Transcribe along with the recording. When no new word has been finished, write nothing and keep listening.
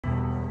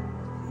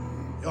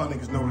Y'all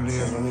niggas know what it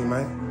is on me,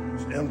 man.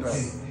 It's M-Dog.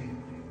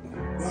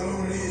 Y'all know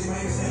what it is,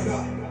 man. It's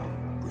M-Dog.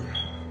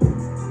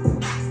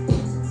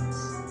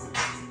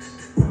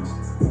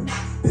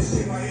 This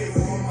shit right here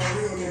for all my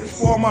real niggas. It's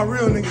for all my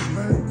real niggas,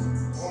 man.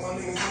 All my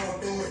niggas going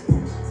through it.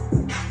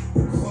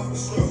 Fuck the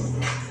struggle.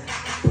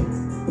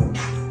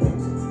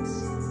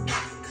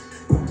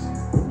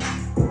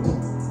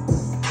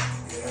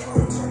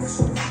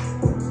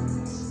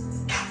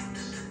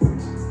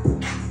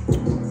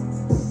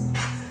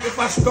 If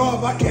I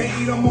starve, I can't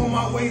eat, I'm on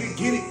my way to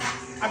get it.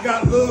 I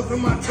got love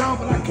in my town,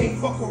 but I can't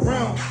fuck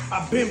around.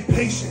 I've been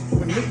patient,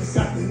 but niggas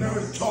got the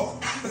nerve to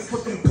talk. Let's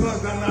put them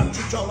guns down, I'll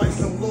treat y'all like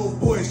some little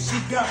boys. She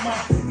got my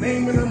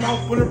name in her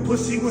mouth, but her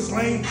pussy was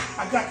lame.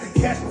 I got the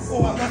cash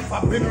before I left,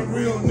 I've been a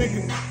real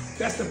nigga.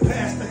 That's the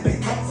past that they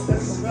talk, so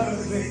that's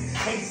irrelevant.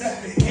 Ain't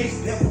that the case?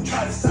 Devil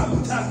try to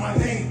sabotage my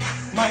name.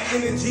 My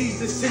energy's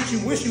the shit you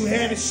wish you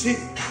had and shit.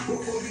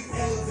 Before you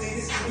elevate,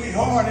 it's really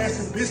hard as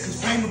a bitch,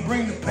 cause fame will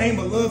bring the pain,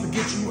 but love will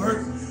get you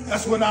hurt.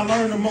 That's what I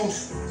learned the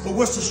most. But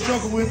what's the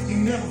struggle if you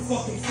never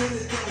fucking feel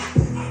it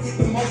though? I get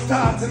the most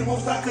time to the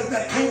most high cause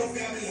that pain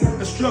got me hurt.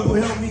 The struggle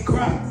helped me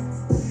cry.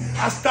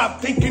 I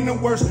stopped thinking the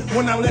worst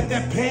when I let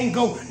that pain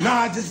go. Now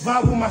I just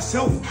vibe with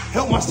myself,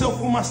 help myself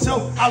with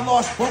myself. I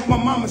lost both my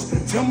mamas.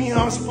 Tell me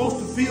how I'm supposed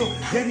to feel.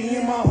 Daddy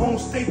in my home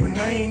state, but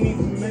I ain't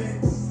even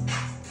mad.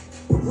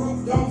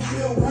 Broke don't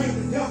feel right,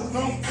 the devil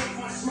don't take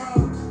my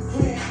smile.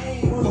 Playing A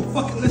ain't worth,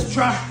 fuck it, let's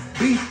try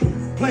B.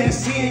 Playing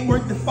C ain't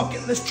worth the fuck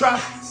it, let's try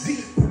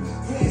Z.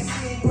 Playing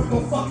C ain't worth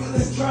the fuck it,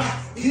 let's try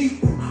D.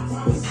 I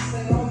promise it's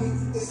ain't on me,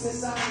 it's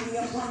inside me.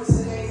 I promise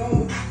it ain't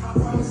on me, I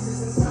promise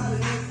it's inside of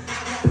me. I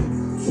got 2,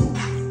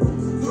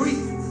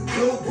 3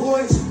 little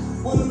boys,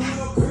 one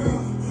little girl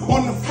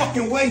on the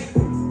fucking way.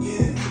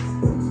 Yeah,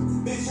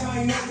 bitch, I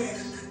ain't know that.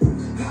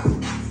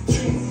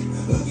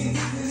 Looking in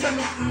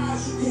the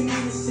eyes, you can't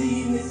even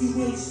see. And if you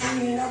ain't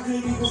singing, I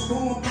really was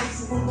going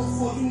places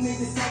before you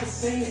niggas ever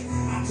singing.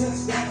 I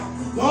touched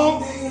down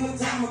long day and a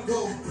time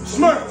ago.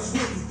 Smurfs,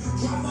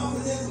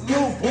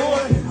 little boy.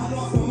 I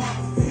lost my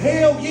mama.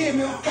 Hell yeah,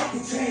 man, I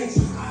fucking changed.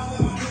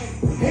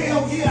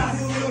 Hell yeah, I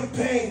feel the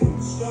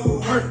pain.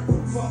 Struggle hurt.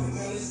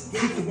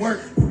 Get to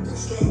work.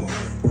 Struggle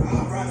hurt.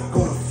 I'd rather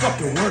go to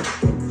fucking work.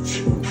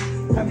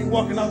 Have me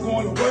walking out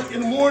going to work in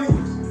the morning.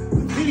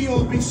 The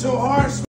videos be so hard.